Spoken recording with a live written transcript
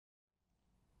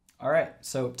All right,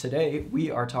 so today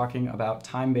we are talking about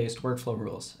time-based workflow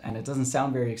rules, and it doesn't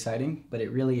sound very exciting, but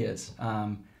it really is.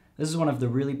 This is one of the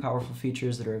really powerful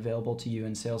features that are available to you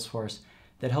in Salesforce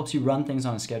that helps you run things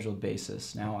on a scheduled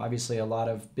basis. Now, obviously, a lot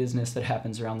of business that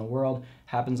happens around the world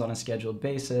happens on a scheduled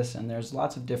basis, and there's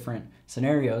lots of different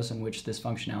scenarios in which this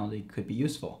functionality could be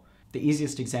useful. The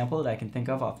easiest example that I can think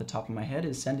of off the top of my head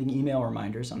is sending email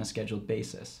reminders on a scheduled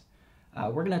basis.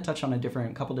 We're going to touch on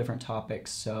a couple different topics,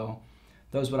 so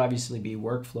those would obviously be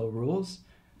workflow rules,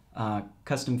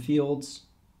 custom fields,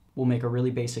 we'll make a really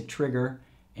basic trigger,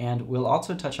 and we'll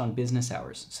also touch on business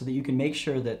hours so that you can make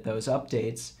sure that those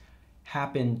updates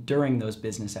happen during those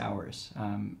business hours.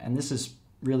 And this is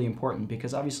really important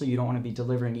because obviously you don't want to be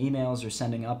delivering emails or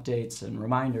sending updates and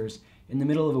reminders in the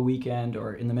middle of a weekend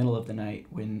or in the middle of the night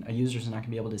when a user's not going to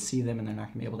be able to see them and they're not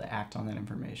going to be able to act on that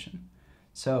information.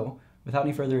 So without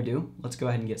any further ado, let's go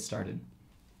ahead and get started.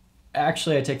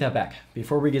 Actually, I take that back.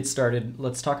 Before we get started,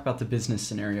 let's talk about the business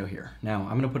scenario here. Now,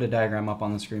 I'm going to put a diagram up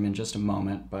on the screen in just a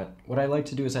moment, but what I like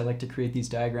to do is I like to create these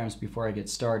diagrams before I get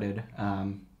started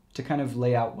to kind of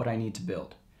lay out what I need to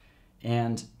build.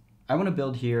 And I want to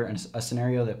build here a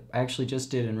scenario that I actually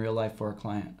just did in real life for a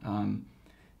client.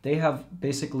 They have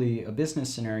basically a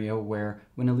business scenario where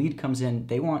when a lead comes in,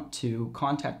 they want to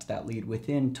contact that lead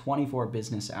within 24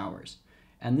 business hours.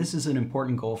 And this is an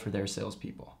important goal for their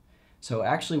salespeople. So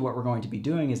actually what we're going to be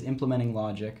doing is implementing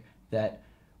logic that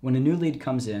when a new lead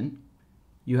comes in,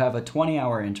 you have a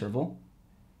 20-hour interval,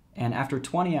 and after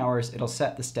 20 hours, it'll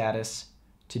set the status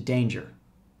to danger.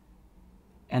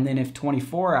 And then if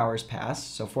 24 hours pass,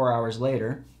 so 4 hours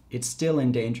later, it's still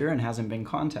in danger and hasn't been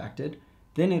contacted,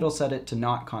 then it'll set it to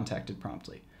not contacted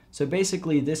promptly. So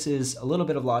basically, this is a little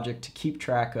bit of logic to keep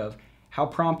track of how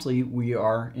promptly we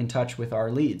are in touch with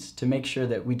our leads to make sure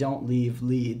that we don't leave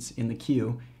leads in the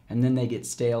queue and then they get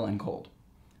stale and cold.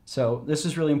 So this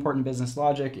is really important business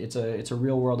logic. It's a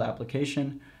real world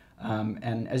application.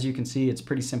 And as you can see, it's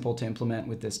pretty simple to implement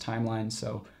with this timeline.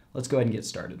 So let's go ahead and get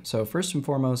started. So first and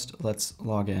foremost, let's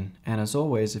log in. And as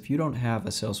always, if you don't have a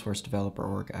Salesforce developer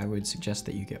org, I would suggest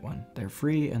that you get one. They're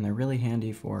free and they're really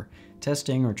handy for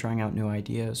testing or trying out new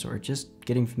ideas or just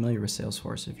getting familiar with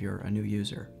Salesforce if you're a new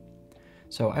user.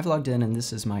 So I've logged in and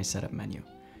this is my setup menu.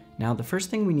 Now, the first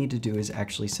thing we need to do is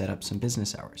actually set up some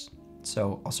business hours.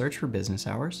 So I'll search for business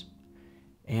hours,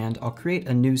 and I'll create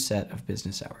a new set of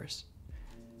business hours.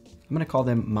 I'm going to call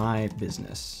them my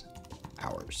business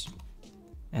hours,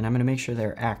 and I'm going to make sure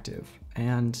they're active,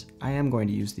 and I am going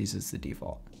to use these as the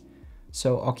default.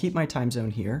 So I'll keep my time zone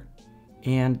here,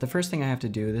 and the first thing I have to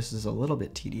do, this is a little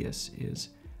bit tedious, is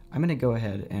I'm going to go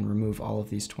ahead and remove all of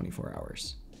these 24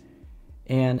 hours.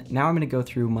 And now I'm going to go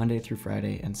through Monday through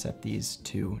Friday and set these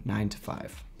to 9 to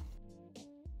 5.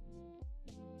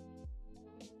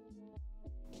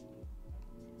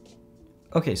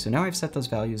 Okay, so now I've set those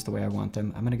values the way I want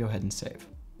them. I'm going to go ahead and save.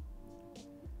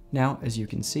 Now, as you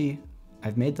can see,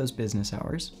 I've made those business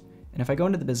hours. And if I go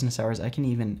into the business hours, I can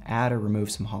even add or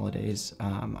remove some holidays.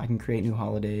 I can create new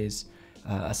holidays,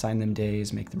 assign them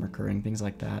days, make them recurring, things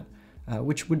like that,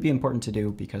 which would be important to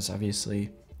do because obviously,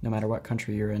 no matter what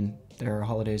country you're in, there are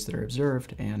holidays that are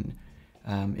observed, and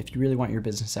if you really want your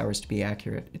business hours to be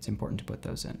accurate, it's important to put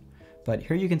those in. But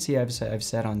here you can see I've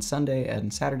set on Sunday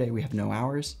and Saturday we have no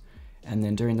hours, and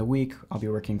then during the week I'll be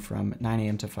working from 9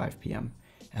 a.m. to 5 p.m.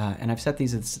 And I've set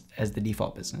these as the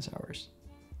default business hours.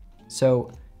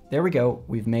 So there we go,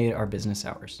 we've made our business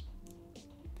hours.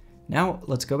 Now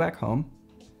let's go back home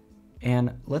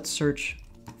and let's search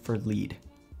for lead,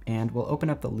 and we'll open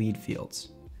up the lead fields.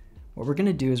 What we're going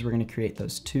to do is we're going to create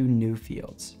those two new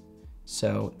fields.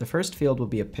 So the first field will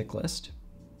be a pick list,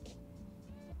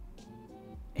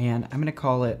 and I'm going to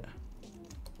call it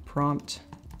prompt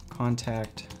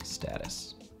contact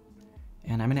status.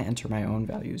 And I'm going to enter my own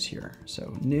values here.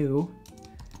 So new,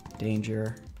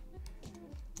 danger,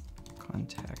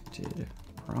 contacted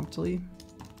promptly,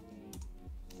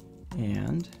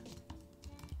 and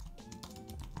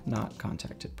not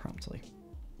contacted promptly.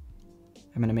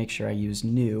 I'm going to make sure I use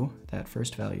new, that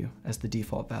first value, as the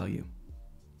default value.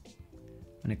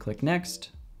 I'm going to click next.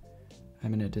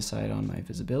 I'm going to decide on my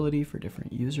visibility for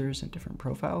different users and different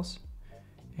profiles.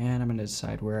 And I'm going to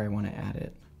decide where I want to add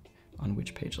it on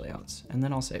which page layouts, and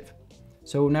then I'll save.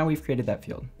 So now we've created that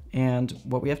field. And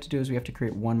what we have to do is we have to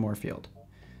create one more field.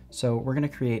 So we're going to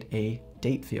create a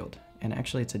date field, and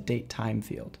actually it's a date time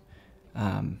field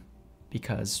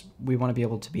because we want to be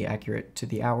able to be accurate to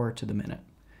the hour, to the minute.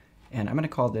 And I'm going to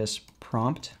call this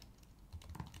prompt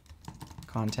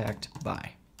contact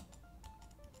by.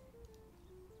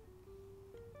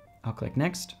 I'll click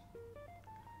next.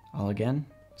 I'll again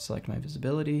select my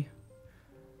visibility.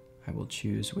 I will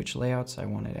choose which layouts I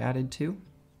want it added to,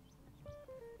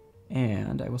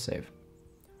 and I will save.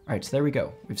 All right, so there we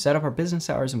go. We've set up our business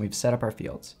hours and we've set up our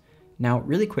fields. Now,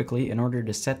 really quickly, in order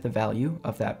to set the value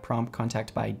of that prompt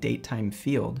contact by date time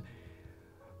field,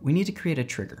 we need to create a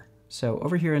trigger. So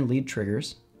over here in lead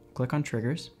triggers, click on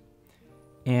triggers,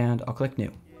 and I'll click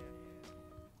new.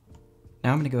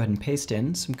 Now I'm going to go ahead and paste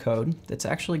in some code that's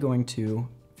actually going to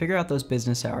figure out those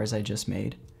business hours I just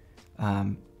made,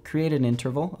 create an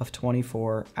interval of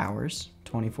 24 hours,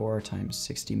 24 times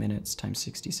 60 minutes times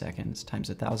 60 seconds times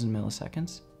 1,000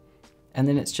 milliseconds, and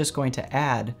then it's just going to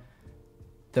add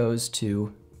those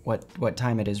to what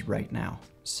time it is right now.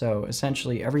 So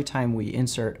essentially every time we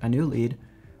insert a new lead,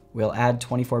 we'll add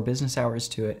 24 business hours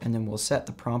to it, and then we'll set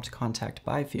the prompt contact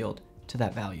by field to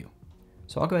that value.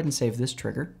 So I'll go ahead and save this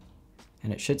trigger,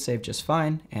 and it should save just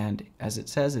fine, and as it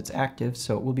says, it's active,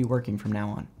 so it will be working from now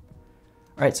on.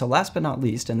 All right, so last but not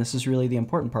least, and this is really the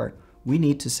important part, we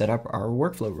need to set up our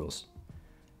workflow rules.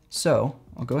 So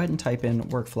I'll go ahead and type in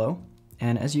workflow,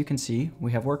 and as you can see,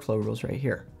 we have workflow rules right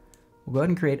here. We'll go ahead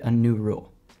and create a new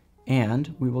rule,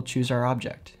 and we will choose our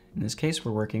object. In this case,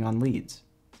 we're working on leads.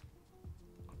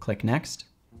 I'll click next,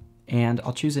 and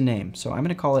I'll choose a name. So I'm going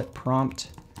to call it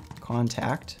prompt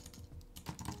contact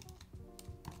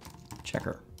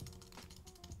checker.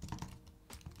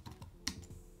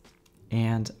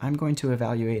 And I'm going to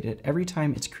evaluate it every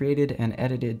time it's created and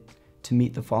edited to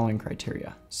meet the following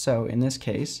criteria. So in this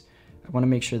case, I want to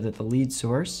make sure that the lead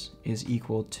source is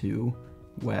equal to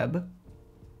web.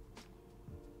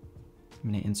 I'm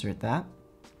going to insert that.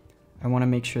 I want to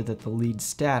make sure that the lead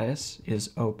status is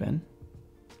open.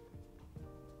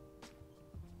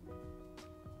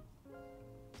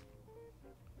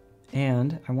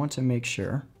 And I want to make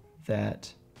sure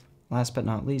that, last but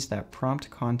not least, that prompt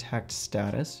contact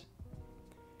status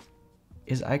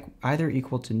is either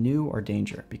equal to new or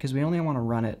danger, because we only want to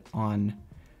run it on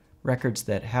records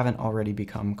that haven't already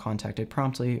become contacted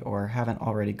promptly or haven't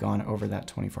already gone over that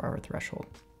 24-hour threshold.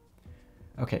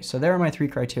 Okay, so there are my 3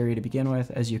 criteria to begin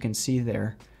with. As you can see,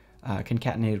 they're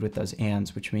concatenated with those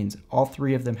ands, which means all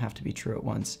 3 of them have to be true at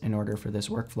once in order for this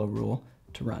workflow rule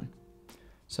to run.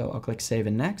 So I'll click Save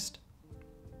and Next.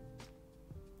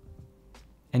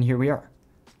 And here we are.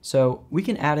 So we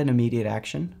can add an immediate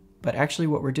action, but actually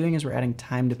what we're doing is we're adding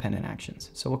time-dependent actions.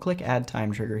 So we'll click Add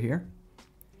Time Trigger here.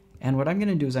 And what I'm going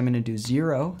to do is I'm going to do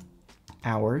 0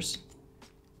 hours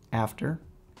after,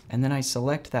 and then I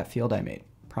select that field I made,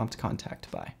 prompt contact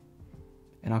by,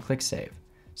 and I'll click Save.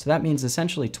 So that means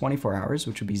essentially 24 hours,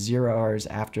 which would be 0 hours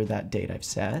after that date I've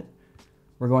set.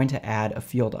 We're going to add a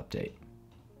field update.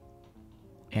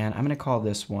 And I'm going to call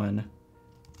this one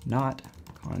not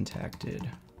contacted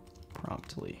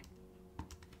promptly.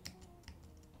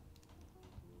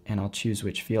 And I'll choose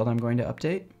which field I'm going to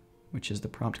update, which is the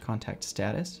prompt contact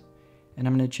status. And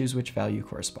I'm going to choose which value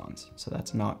corresponds. So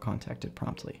that's not contacted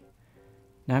promptly.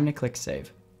 Now I'm going to click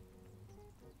Save.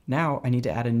 Now I need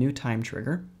to add a new time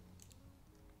trigger.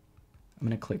 I'm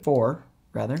going to click 4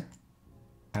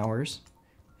 hours,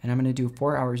 and I'm going to do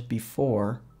 4 hours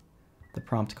before the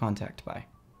prompt contact by.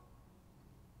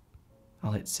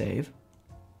 I'll hit Save.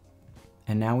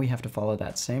 And now we have to follow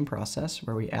that same process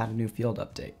where we add a new field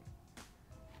update.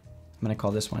 I'm going to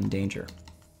call this one Danger.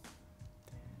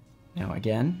 Now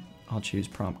again, I'll choose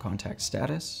prompt contact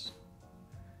status,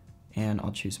 and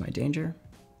I'll choose my danger,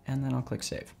 and then I'll click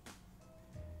Save.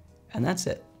 And that's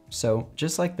it. So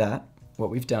just like that, what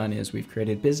we've done is we've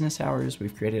created business hours,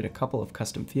 we've created a couple of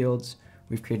custom fields,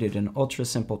 we've created an ultra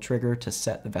simple trigger to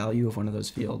set the value of one of those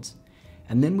fields,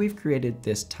 and then we've created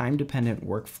this time-dependent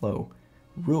workflow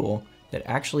rule that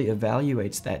actually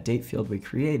evaluates that date field we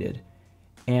created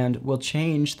and will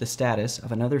change the status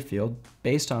of another field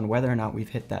based on whether or not we've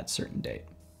hit that certain date.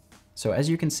 So as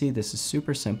you can see, this is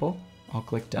super simple. I'll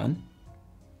click Done,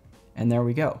 and there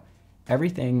we go.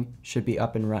 Everything should be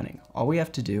up and running. All we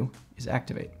have to do is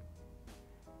activate.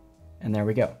 And there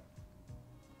we go.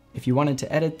 If you wanted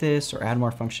to edit this or add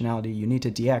more functionality, you need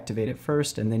to deactivate it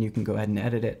first, and then you can go ahead and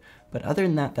edit it. But other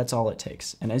than that, that's all it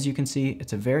takes. And as you can see,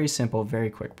 it's a very simple, very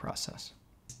quick process.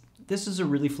 This is a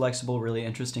really flexible, really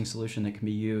interesting solution that can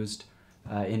be used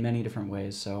in many different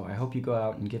ways. So I hope you go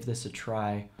out and give this a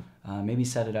try. Maybe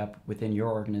set it up within your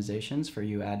organizations for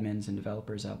you admins and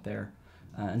developers out there,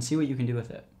 and see what you can do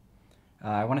with it.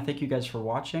 I want to thank you guys for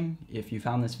watching. If you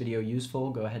found this video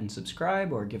useful, go ahead and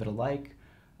subscribe or give it a like.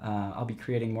 I'll be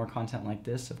creating more content like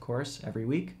this, of course, every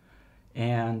week.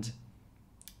 And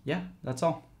yeah, that's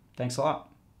all. Thanks a lot.